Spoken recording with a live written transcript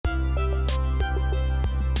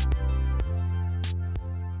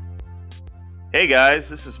Hey guys,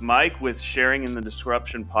 this is Mike with Sharing in the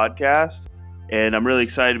Disruption podcast, and I'm really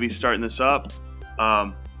excited to be starting this up.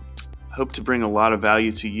 Hope to bring a lot of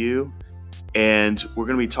value to you, and we're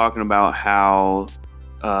going to be talking about how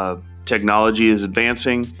technology is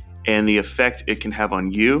advancing and the effect it can have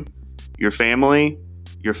on you, your family,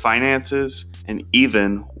 your finances, and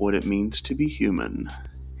even what it means to be human.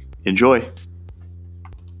 Enjoy.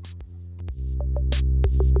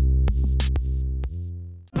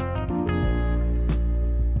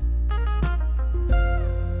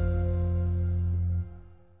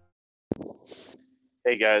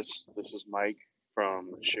 Hey guys, this is Mike from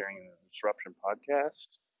Sharing in the Disruption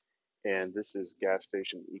podcast, and this is Gas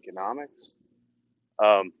Station Economics.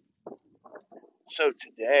 Um, so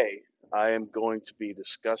today I am going to be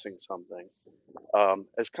discussing something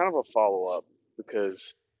as kind of a follow-up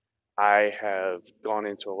because I have gone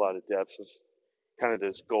into a lot of depth of kind of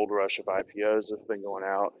this gold rush of IPOs that's been going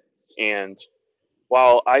out. And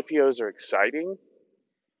while IPOs are exciting,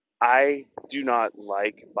 I do not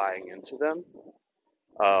like buying into them.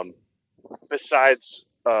 Um, besides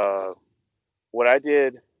what I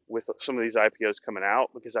did with some of these IPOs coming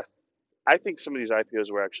out, because I think some of these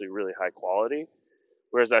IPOs were actually really high quality.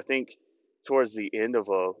 Whereas I think towards the end of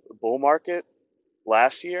a bull market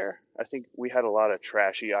last year, I think we had a lot of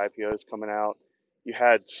trashy IPOs coming out. You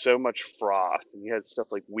had so much froth, and you had stuff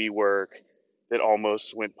like WeWork that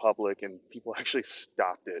almost went public, and people actually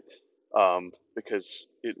stopped it because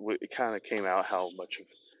it kind of came out how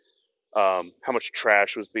much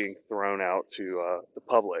trash was being thrown out to the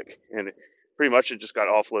public, and pretty much it just got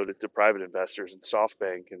offloaded to private investors, and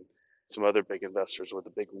SoftBank and some other big investors were the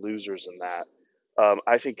big losers in that.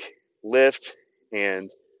 I think Lyft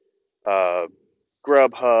and uh,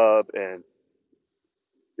 Grubhub and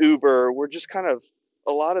Uber were just kind of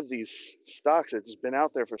a lot of these stocks that have just been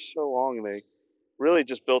out there for so long, and they really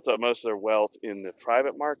just built up most of their wealth in the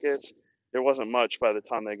private markets. There wasn't much by the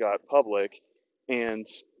time they got public, and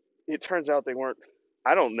it turns out they weren't.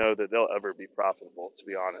 I don't know that they'll ever be profitable, to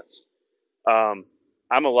be honest.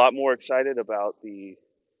 I'm a lot more excited about the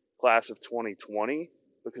class of 2020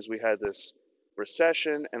 because we had this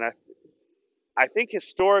recession, and I think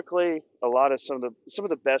historically a lot of some of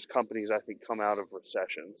the best companies I think come out of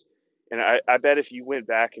recessions. And I bet if you went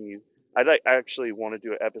back and I actually want to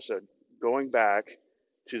do an episode going back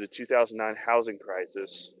to the 2009 housing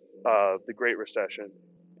crisis, the Great Recession,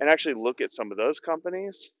 and actually look at some of those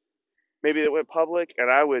companies, maybe that went public,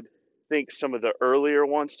 and I would think some of the earlier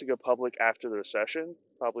ones to go public after the recession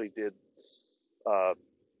probably did. Uh,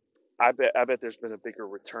 I bet there's been a bigger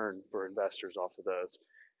return for investors off of those,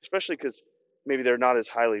 especially because maybe they're not as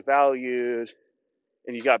highly valued,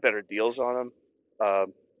 and you got better deals on them.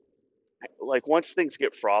 Um, like once things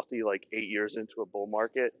get frothy, like 8 years into a bull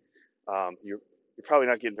market, you're probably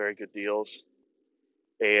not getting very good deals.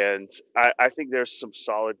 And I think there's some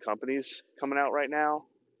solid companies coming out right now,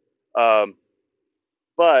 um,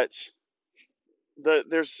 but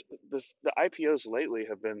there's the IPOs lately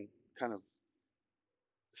have been kind of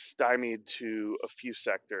stymied to a few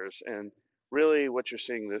sectors, and really what you're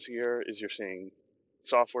seeing this year is you're seeing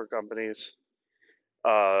software companies,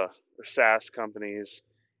 or SaaS companies.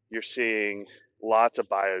 You're seeing lots of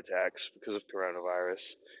biotechs because of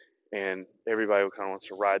coronavirus, and everybody kind of wants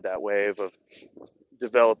to ride that wave of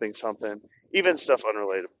developing something, even stuff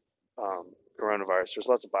unrelated um, coronavirus. There's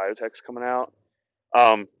lots of biotechs coming out.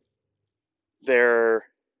 Um, there,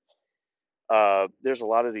 there's a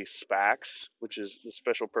lot of these SPACs, which is the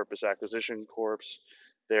Special Purpose Acquisition Corps.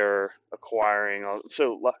 They're acquiring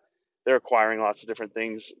they're acquiring lots of different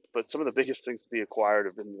things, but some of the biggest things to be acquired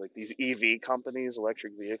have been like these EV companies,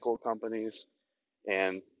 electric vehicle companies,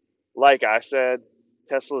 and like I said,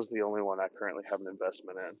 Tesla is the only one I currently have an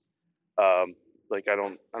investment in. Like I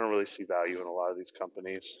don't really see value in a lot of these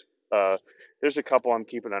companies. Uh, there's a couple I'm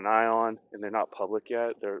keeping an eye on, and they're not public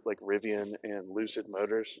yet. They're like Rivian and Lucid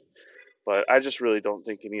Motors, but I just really don't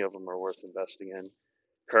think any of them are worth investing in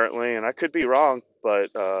currently. And I could be wrong, but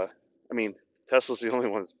I mean, Tesla's the only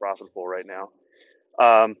one that's profitable right now.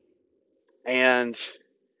 Um, and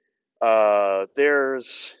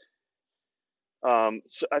there's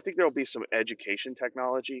so I think there will be some education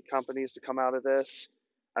technology companies to come out of this.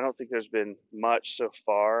 I don't think there's been much so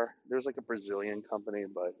far. There's like a Brazilian company,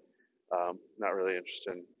 but not really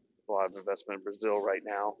interested in a lot of investment in Brazil right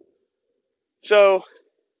now. So,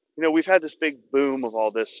 we've had this big boom of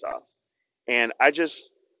all this stuff. And I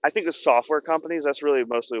think the software companies, that's really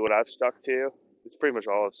mostly what I've stuck to. It's pretty much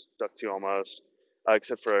all I've stuck to almost,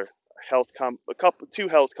 except for two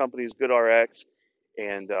health companies, GoodRx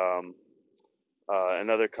and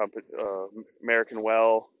another company, American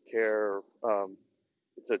Well Care.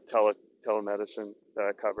 It's a telemedicine that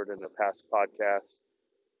I covered in a past podcast.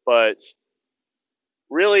 But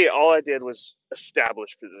really, all I did was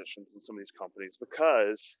establish positions in some of these companies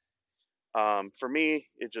because for me,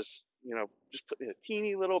 it just, just put in a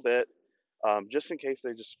teeny little bit just in case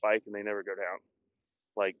they just spike and they never go down.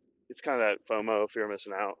 Like, it's kind of that FOMO, fear of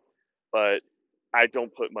missing out. But I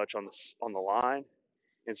don't put much on the line,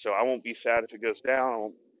 and so I won't be sad if it goes down. I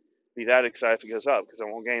won't be that excited if it goes up because I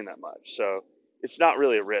won't gain that much. So it's not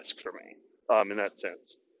really a risk for me in that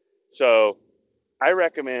sense. So I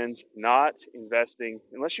recommend not investing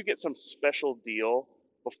unless you get some special deal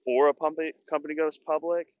before a company goes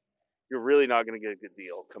public. You're really not going to get a good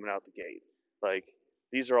deal coming out the gate. Like,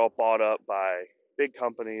 these are all bought up by big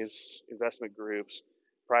companies, investment groups,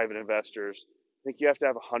 private investors. I think you have to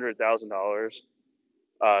have $100,000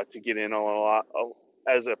 to get in on a lot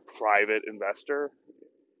as a private investor.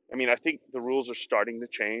 I mean, I think the rules are starting to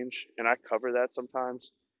change, and I cover that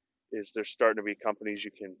sometimes. Is there's starting to be companies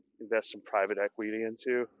you can invest some private equity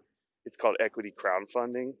into. It's called equity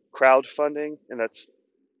crowdfunding, and that's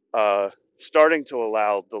uh, starting to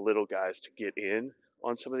allow the little guys to get in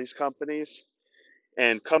on some of these companies.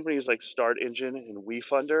 And companies like Start Engine and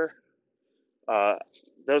WeFunder, uh,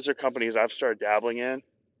 those are companies I've started dabbling in.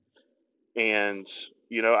 And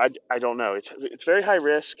I don't know. It's very high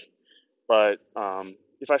risk, but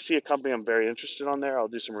if I see a company I'm very interested on there, I'll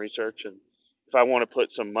do some research. And if I want to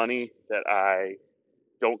put some money that I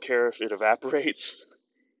don't care if it evaporates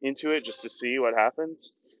into it just to see what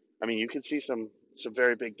happens, I mean, you can see some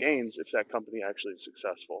very big gains if that company actually is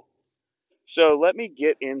successful. So let me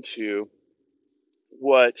get into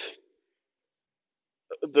what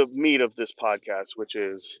the meat of this podcast, which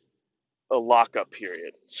is a lockup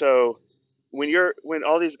period. So when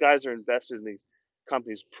all these guys are invested in these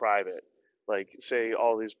companies private, like say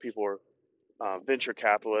all these people are venture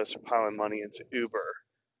capitalists are piling money into Uber,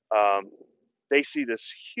 um, they see this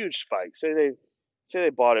huge spike. Say they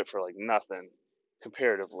bought it for like nothing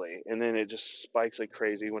comparatively, and then it just spikes like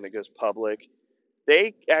crazy when it goes public.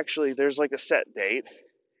 They actually there's like a set date.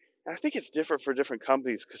 And I think it's different for different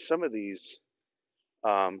companies because some of these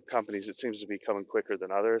companies it seems to be coming quicker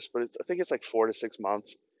than others, but I think it's like 4 to 6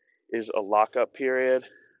 months is a lockup period,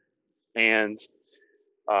 and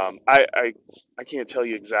I can't tell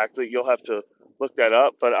you exactly. You'll have to look that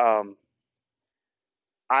up, but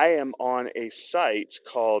I am on a site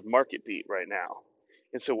called MarketBeat right now,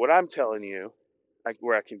 and so what I'm telling you,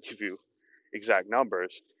 where I can give you exact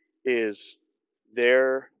numbers, is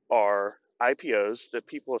there are IPOs that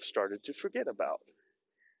people have started to forget about.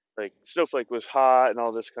 Like Snowflake was hot and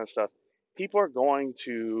all this kind of stuff. People are going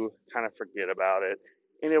to kind of forget about it,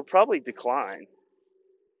 and it'll probably decline.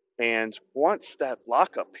 And once that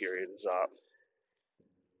lockup period is up,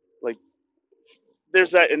 like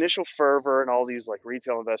there's that initial fervor and all these like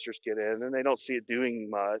retail investors get in and they don't see it doing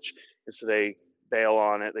much, and so they bail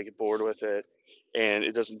on it, they get bored with it, and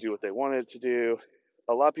it doesn't do what they wanted it to do.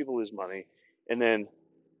 A lot of people lose money, and then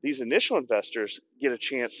these initial investors get a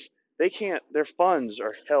chance. They can't, their funds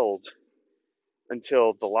are held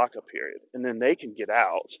until the lockup period, and then they can get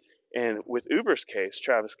out. And with Uber's case,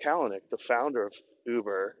 Travis Kalanick, the founder of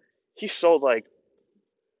Uber, he sold like,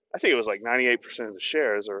 I think it was like 98% of the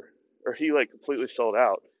shares, or he like completely sold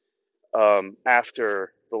out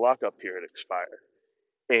after the lockup period expired.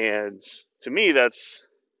 And to me, that's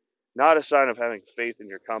not a sign of having faith in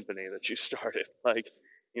your company that you started. Like,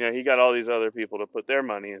 he got all these other people to put their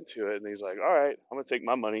money into it, and he's like, all right, I'm gonna take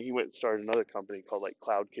my money. He went and started another company called like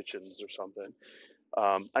Cloud Kitchens or something.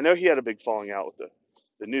 I know he had a big falling out with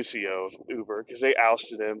the new CEO of Uber because they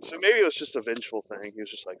ousted him. So maybe it was just a vengeful thing. He was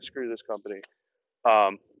just like, screw this company.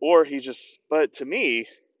 Or he just, but to me,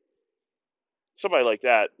 somebody like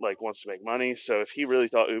that like wants to make money. So if he really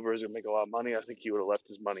thought Uber was gonna make a lot of money, I think he would have left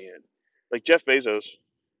his money in. Like Jeff Bezos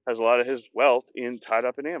has a lot of his wealth tied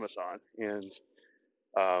up in Amazon, and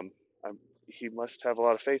um, he must have a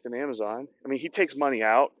lot of faith in Amazon. I mean, he takes money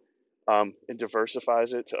out and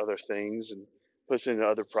diversifies it to other things and puts it into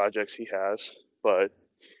other projects he has. But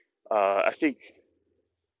I think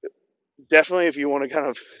definitely if you want to kind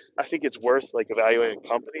of, I think it's worth like evaluating a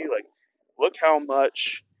company. Like, look how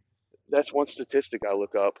much. That's one statistic I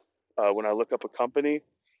look up when I look up a company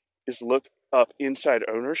is look up inside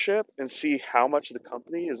ownership and see how much of the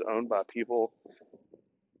company is owned by people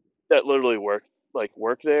that literally work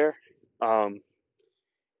there, um,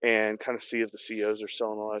 and kind of see if the CEOs are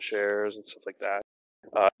selling a lot of shares and stuff like that.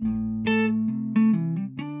 Uh,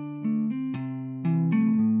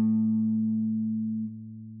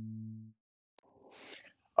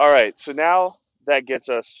 all right, so now that gets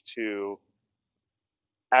us to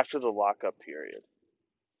after the lockup period.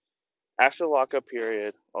 After the lockup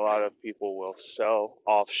period, a lot of people will sell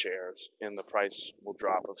off shares and the price will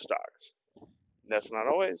drop of stocks. That's not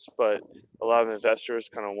always, but a lot of investors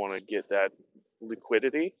kind of want to get that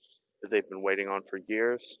liquidity that they've been waiting on for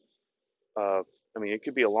years. Uh, I mean, it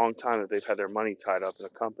could be a long time that they've had their money tied up in a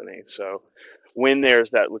company. So when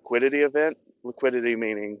there's that liquidity event, liquidity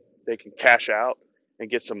meaning they can cash out and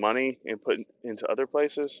get some money and put into other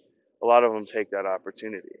places, a lot of them take that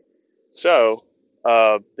opportunity. So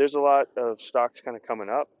there's a lot of stocks kind of coming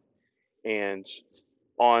up, and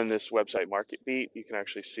on this website MarketBeat, you can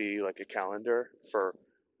actually see like a calendar for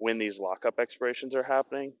when these lockup expirations are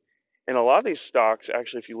happening. And a lot of these stocks,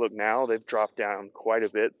 actually, if you look now, they've dropped down quite a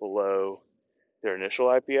bit below their initial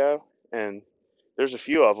IPO. And there's a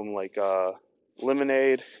few of them like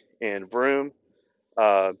Lemonade and Vroom.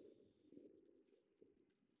 Uh,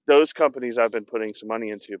 those companies I've been putting some money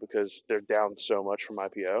into because they're down so much from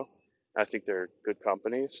IPO. I think they're good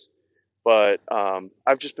companies. But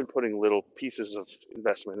I've just been putting little pieces of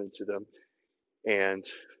investment into them. And,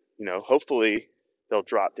 hopefully they'll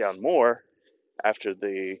drop down more after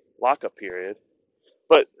the lockup period.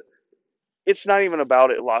 But it's not even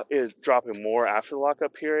about is dropping more after the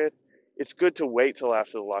lockup period. It's good to wait till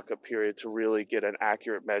after the lockup period to really get an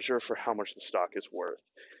accurate measure for how much the stock is worth.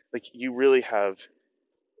 Like you really have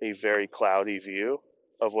a very cloudy view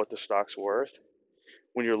of what the stock's worth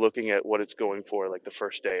when you're looking at what it's going for like the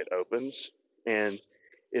first day it opens. And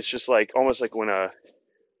it's just like almost like when a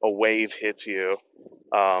wave hits you,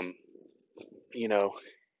 um, you know,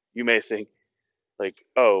 you may think like,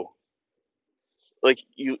 oh, like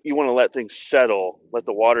you want to let things settle, let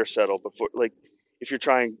the water settle before, like if you're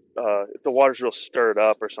trying, if the water's real stirred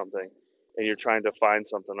up or something, and you're trying to find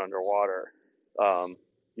something underwater,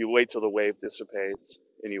 you wait till the wave dissipates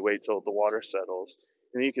and you wait till the water settles,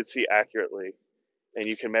 and you can see accurately, and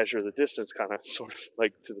you can measure the distance, kind of sort of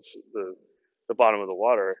like to the bottom of the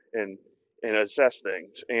water, and assess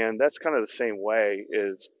things. And that's kind of the same way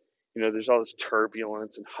is, there's all this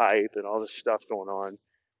turbulence and hype and all this stuff going on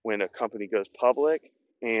when a company goes public,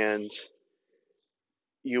 and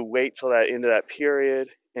you wait till that end of that period,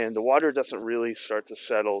 and the water doesn't really start to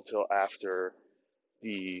settle till after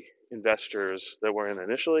the investors that were in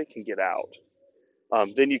initially can get out.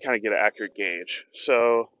 Then you kind of get an accurate gauge.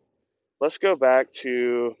 So let's go back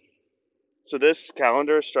to, so this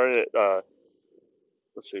calendar started at,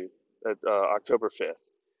 let's see, at October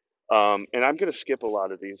 5th. And I'm going to skip a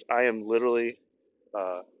lot of these. I am literally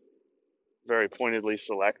uh, very pointedly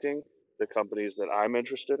selecting the companies that I'm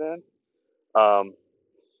interested in. Um,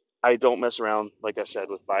 I don't mess around, like I said,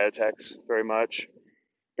 with biotechs very much.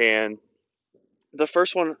 And the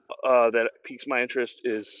first one that piques my interest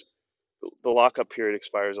is the lockup period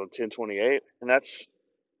expires on 10/28, and that's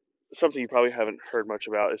something you probably haven't heard much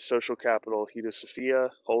about. Is Social Capital Hida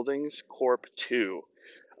Sophia Holdings Corp 2.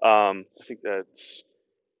 I think that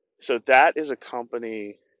is a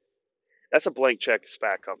company. That's a blank check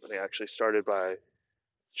SPAC company, actually started by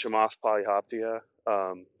Chamath Palihapitiya.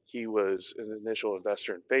 He was an initial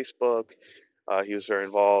investor in Facebook. He was very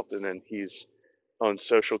involved, and then he's on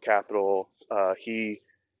Social Capital. He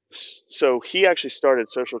actually started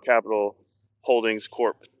Social Capital Holdings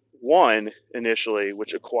Corp. 1 initially,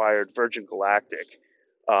 which acquired Virgin Galactic,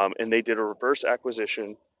 and they did a reverse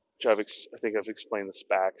acquisition, which I think I've explained the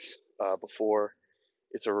SPACs before.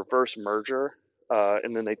 It's a reverse merger,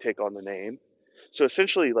 and then they take on the name. So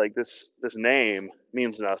essentially, like this name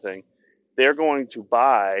means nothing. They're going to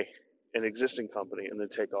buy an existing company and then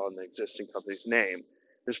take on the existing company's name.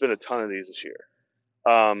 There's been a ton of these this year.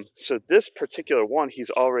 So this particular one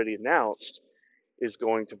he's already announced is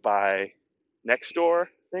going to buy Nextdoor, I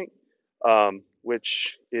think,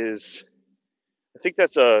 which is, I think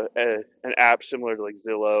that's an app similar to like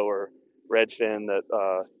Zillow or Redfin that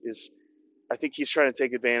is, I think he's trying to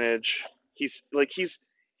take advantage. He's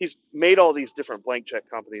made all these different blank check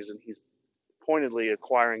companies, and he's pointedly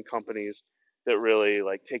acquiring companies that really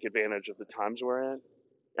like take advantage of the times we're in.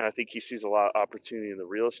 And I think he sees a lot of opportunity in the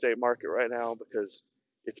real estate market right now because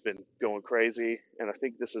it's been going crazy. And I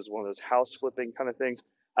think this is one of those house flipping kind of things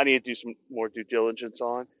I need to do some more due diligence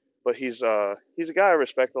on. But he's a guy I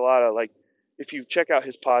respect a lot. Like if you check out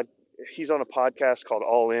his he's on a podcast called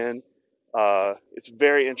All In. It's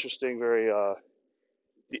very interesting, very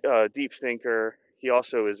deep thinker. He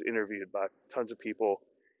also is interviewed by tons of people.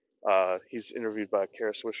 He's interviewed by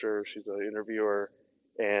Kara Swisher. She's an interviewer,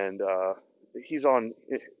 and he's on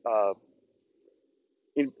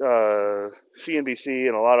CNBC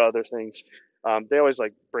and a lot of other things. They always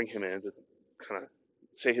like bring him in to kind of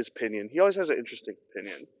say his opinion. He always has an interesting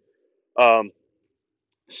opinion.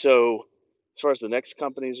 So as far as the next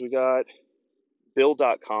companies we got,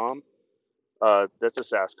 Bill.com. That's a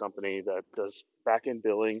SaaS company that does back end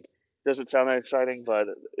billing. Doesn't sound that exciting, but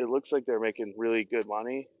it looks like they're making really good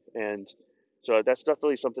money, and so that's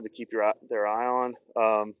definitely something to keep their eye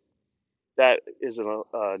on. That is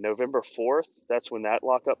November 4th. That's when that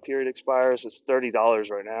lockup period expires. It's $30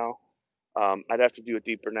 right now. I'd have to do a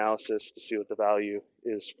deeper analysis to see what the value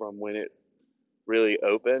is from when it really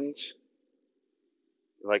opened.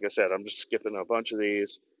 Like I said, I'm just skipping a bunch of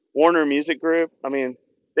these. Warner Music Group, I mean,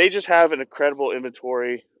 they just have an incredible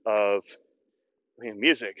inventory of,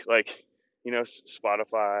 music. Like,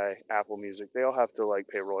 Spotify, Apple Music, they all have to like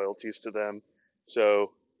pay royalties to them.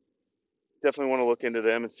 So definitely want to look into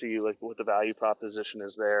them and see like what the value proposition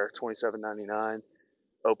is there. 27.99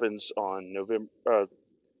 opens on November.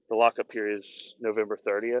 The lockup period is November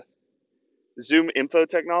 30th. Zoom Info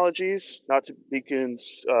Technologies, not to be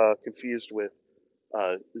confused with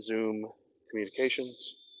Zoom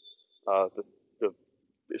Communications, the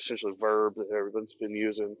essentially verb that everyone's been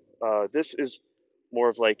using. This is more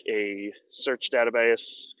of like a search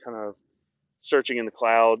database, kind of searching in the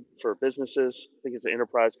cloud for businesses. I think it's an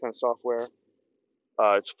enterprise kind of software.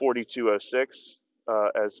 It's 4206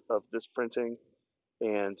 as of this printing,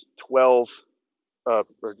 and 12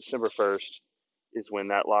 or December 1st is when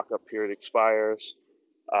that lockup period expires.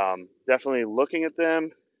 Definitely looking at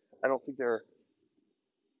them. I don't think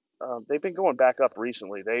they've been going back up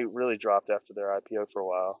recently. They really dropped after their IPO for a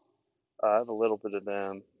while. I have a little bit of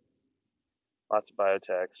them, lots of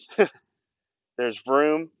biotechs. There's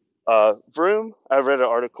Vroom. Vroom, I read an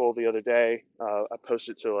article the other day. I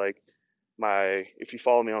posted to like if you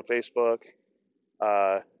follow me on Facebook,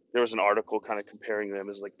 there was an article kind of comparing them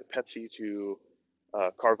as like the Pepsi to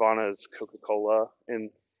Carvana's Coca-Cola.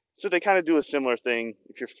 And so they kind of do a similar thing.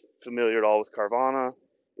 If you're familiar at all with Carvana,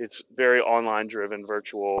 it's very online driven,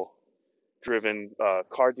 virtual driven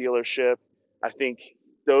car dealership. I think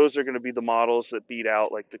those are going to be the models that beat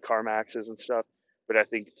out like the CarMaxes and stuff. But I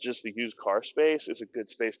think just the used car space is a good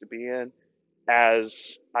space to be in. As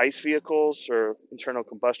ICE vehicles or internal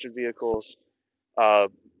combustion vehicles uh,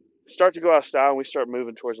 start to go out of style and we start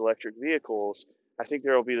moving towards electric vehicles, I think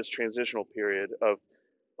there will be this transitional period of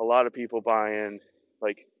a lot of people buying,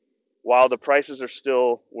 like, while the prices are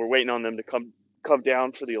still, we're waiting on them to come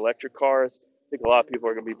down for the electric cars. I think a lot of people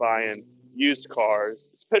are going to be buying used cars,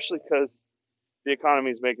 especially because the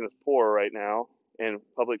economy is making us poor right now, and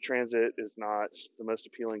public transit is not the most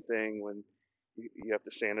appealing thing when you have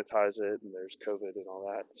to sanitize it and there's COVID and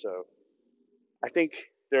all that. So I think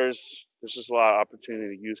there's just a lot of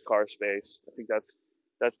opportunity to use car space. I think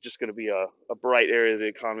that's just going to be a bright area of the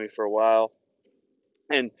economy for a while.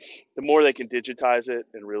 And the more they can digitize it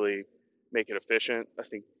and really make it efficient, I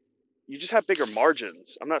think you just have bigger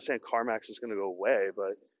margins. I'm not saying CarMax is going to go away,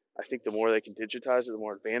 but I think the more they can digitize it, the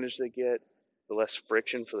more advantage they get, the less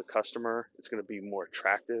friction for the customer. It's going to be more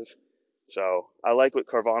attractive. So I like what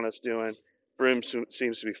Carvana's doing. Vroom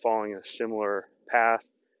seems to be following a similar path.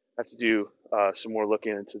 I have to do some more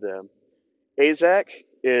looking into them. AZEK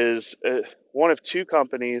is one of two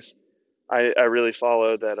companies I really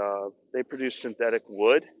follow that they produce synthetic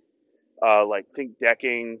wood, like think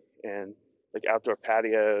decking and like outdoor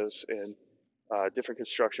patios and different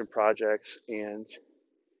construction projects. And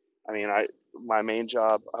I mean, my main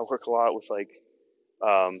job, I work a lot with like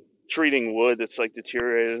treating wood that's like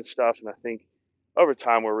deteriorated and stuff. And I think over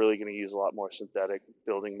time we're really going to use a lot more synthetic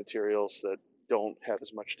building materials that don't have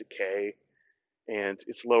as much decay, and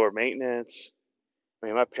it's lower maintenance. I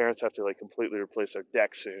mean, my parents have to like completely replace their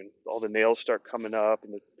deck soon. All the nails start coming up,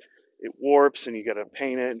 and it warps, and you got to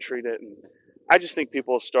paint it and treat it. And I just think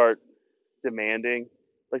people start demanding,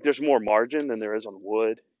 like, there's more margin than there is on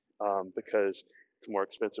wood, because it's a more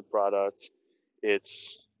expensive product.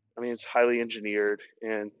 It's, I mean, it's highly engineered,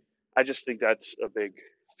 and I just think that's a big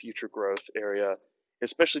future growth area,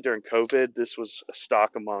 especially during COVID. This was a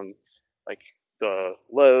stock among like the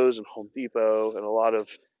Lowe's and Home Depot and a lot of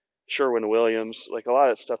Sherwin-Williams, like a lot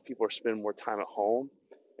of stuff. People are spending more time at home,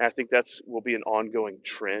 and I think that's will be an ongoing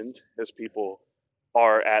trend as people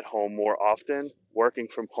are at home more often, working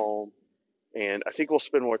from home, and I think we'll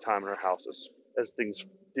spend more time in our houses as things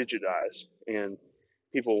digitize and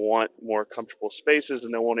people want more comfortable spaces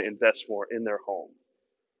and they want to invest more in their home.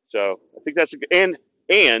 So I think that's as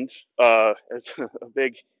a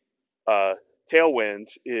big uh, tailwind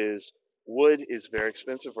is wood is very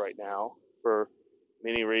expensive right now for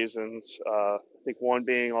many reasons. I think one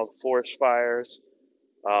being all the forest fires.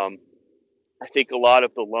 Um, I think a lot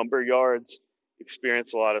of the lumber yards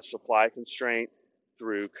experience a lot of supply constraint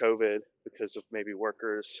through COVID because of maybe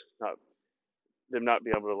workers not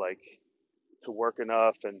being able to like to work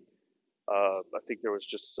enough, and I think there was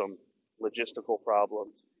just some logistical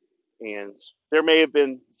problems. and there may have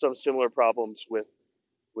been some similar problems with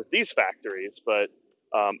these factories, but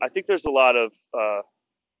I think there's a lot of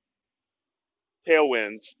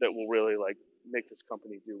tailwinds that will really like make this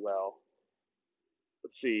company do well.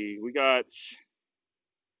 Let's see, we got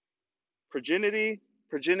Progenity.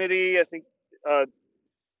 Progenity, I think, uh,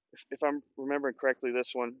 if I'm remembering correctly,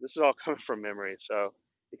 this is all coming from memory, so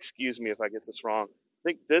excuse me if I get this wrong. I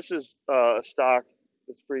think this is a stock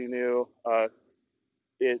that's pretty new.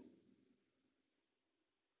 It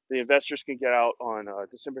The investors can get out on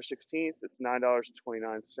December 16th. It's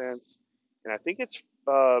 $9.29, and I think it's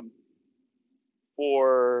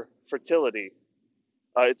for fertility.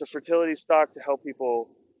 It's a fertility stock to help people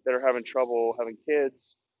that are having trouble having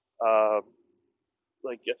kids. Uh,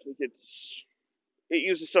 like I think it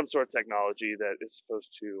uses some sort of technology that is supposed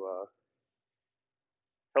to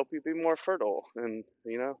help you be more fertile. And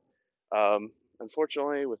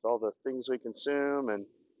unfortunately, with all the things we consume, and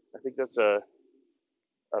I think that's a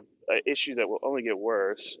issue that will only get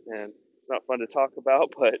worse. And it's not fun to talk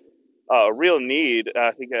about, but a real need.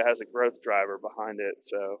 I think it has a growth driver behind it.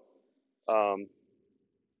 So um,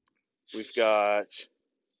 we've got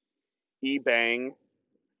eBang.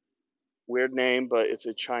 Weird name, but it's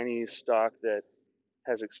a Chinese stock that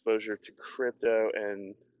has exposure to crypto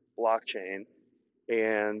and blockchain.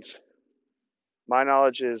 And my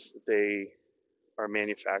knowledge is that they are a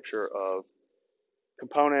manufacturer of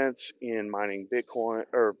components in mining Bitcoin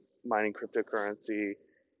or mining cryptocurrency,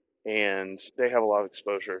 and they have a lot of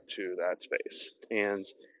exposure to that space. And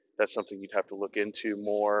that's something you'd have to look into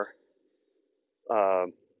more,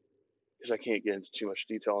 because I can't get into too much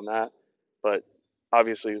detail on that. But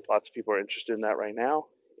obviously, lots of people are interested in that right now,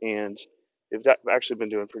 and they've actually been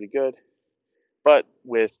doing pretty good. But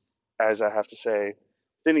as I have to say,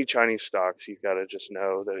 with any Chinese stocks, you've got to just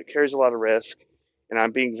know that it carries a lot of risk. And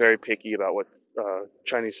I'm being very picky about what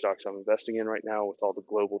Chinese stocks I'm investing in right now with all the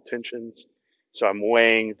global tensions. So I'm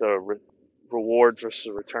weighing the reward versus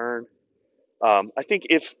the return. I think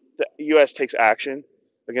if the U.S. takes action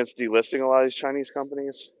against delisting a lot of these Chinese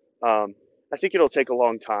companies, I think it'll take a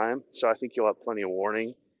long time. So I think you'll have plenty of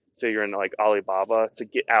warning. Say you're in like Alibaba to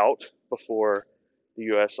get out before the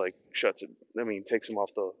U.S. like shuts it. I mean, takes them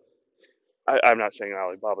off the. I'm not saying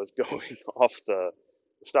Alibaba's going off the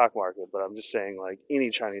stock market, but I'm just saying like any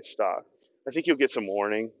Chinese stock. I think you'll get some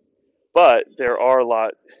warning, but there are a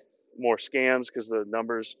lot more scams because the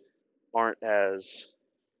numbers aren't as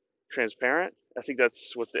transparent. I think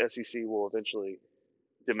that's what the SEC will eventually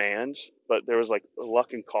demand. But there was like a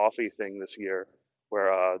Luckin Coffee thing this year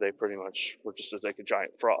where they pretty much were just like a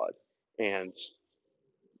giant fraud. And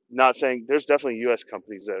not saying there's definitely U.S.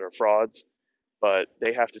 companies that are frauds, but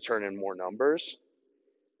they have to turn in more numbers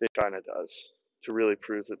than China does to really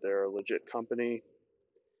prove that they're a legit company.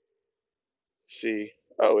 See,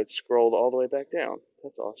 oh, it scrolled all the way back down.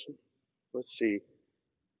 That's awesome. Let's see.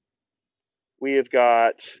 We have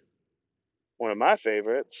got one of my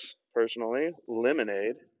favorites, personally,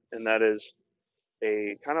 Lemonade, and that is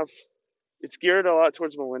a kind of it's geared a lot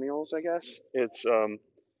towards millennials, I guess. It's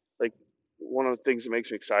like one of the things that makes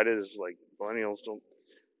me excited is like millennials don't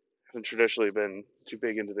haven't traditionally been too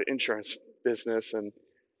big into the insurance business, and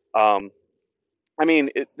um, I mean,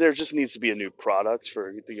 there just needs to be a new product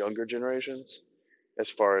for the younger generations as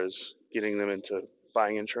far as getting them into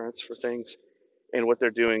buying insurance for things. And what they're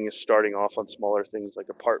doing is starting off on smaller things like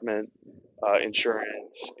apartment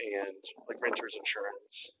insurance and like renters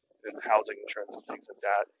insurance and housing insurance and things like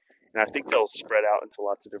that. And I think they'll spread out into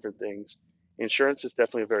lots of different things. Insurance is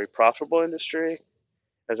definitely a very profitable industry,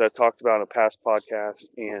 as I talked about in a past podcast,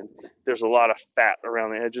 and there's a lot of fat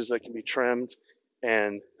around the edges that can be trimmed,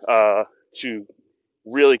 and to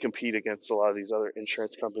really compete against a lot of these other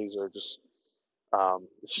insurance companies are just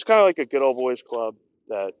it's just kind of like a good old boys club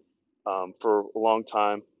that for a long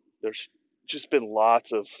time there's just been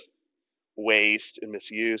lots of waste and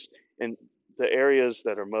misuse, and the areas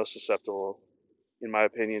that are most susceptible, in my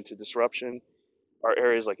opinion, to disruption are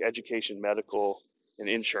areas like education, medical, and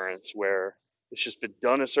insurance, where it's just been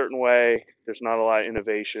done a certain way. There's not a lot of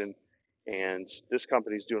innovation, and this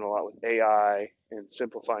company's doing a lot with AI and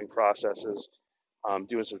simplifying processes,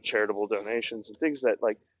 doing some charitable donations and things that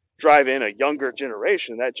like drive in a younger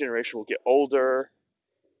generation. That generation will get older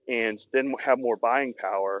and then have more buying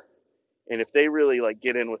power. And if they really like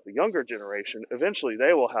get in with the younger generation, eventually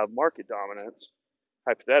they will have market dominance,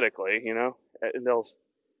 hypothetically, and they'll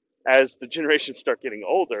as the generations start getting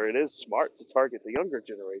older, it is smart to target the younger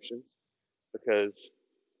generations because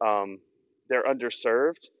they're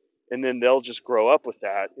underserved, and then they'll just grow up with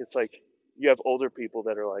that. It's like you have older people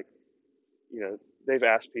that are like, they've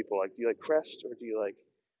asked people like, do you like Crest or do you like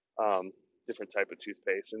different type of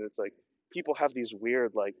toothpaste, and it's like people have these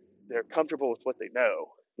weird like they're comfortable with what they know,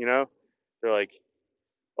 you know? They're like,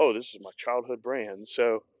 oh, this is my childhood brand.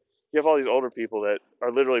 So you have all these older people that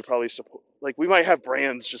are literally probably like we might have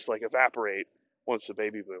brands just like evaporate once the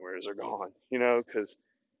baby boomers are gone, you know, because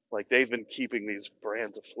like they've been keeping these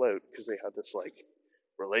brands afloat because they had this like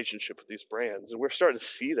relationship with these brands, and we're starting to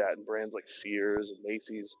see that in brands like Sears and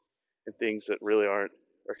Macy's and things that really are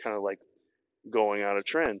kind of like going out of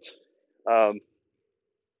trend. Um,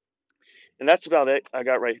 and that's about it I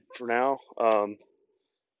got right for now.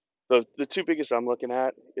 The two biggest I'm looking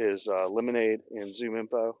at is Lemonade and Zoom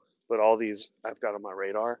Info, but all these I've got on my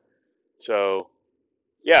radar. So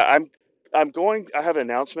yeah, I have an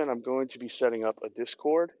announcement. I'm going to be setting up a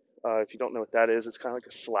Discord. If you don't know what that is, it's kind of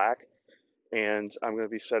like a Slack, and I'm going to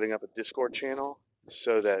be setting up a Discord channel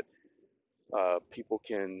so that people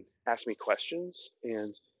can ask me questions,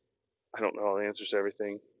 and I don't know all the answers to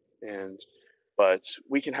everything, and but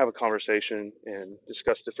we can have a conversation and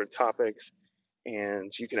discuss different topics,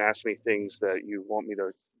 and you can ask me things that you want me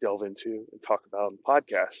to delve into and talk about in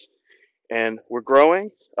podcasts. And we're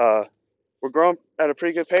growing. We're growing at a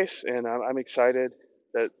pretty good pace, and I'm excited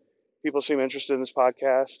that people seem interested in this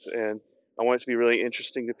podcast, and I want it to be really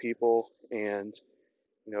interesting to people. And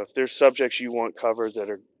if there's subjects you want covered that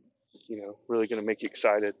are, really going to make you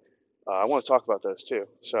excited, I want to talk about those too.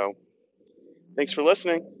 So, thanks for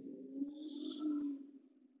listening.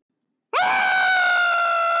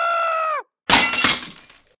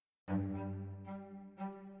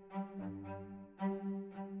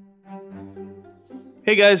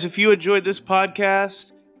 Hey guys, if you enjoyed this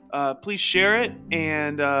podcast, please share it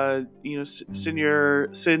and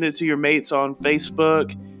send it to your mates on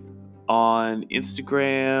Facebook, on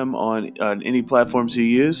Instagram, on any platforms you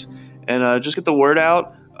use, and just get the word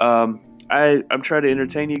out. I'm trying to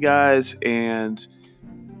entertain you guys and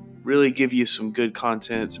really give you some good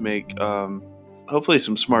content to make hopefully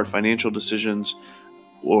some smart financial decisions,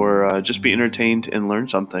 or just be entertained and learn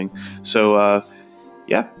something. So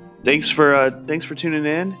yeah. Thanks for tuning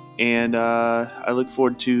in, and I look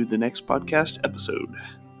forward to the next podcast episode.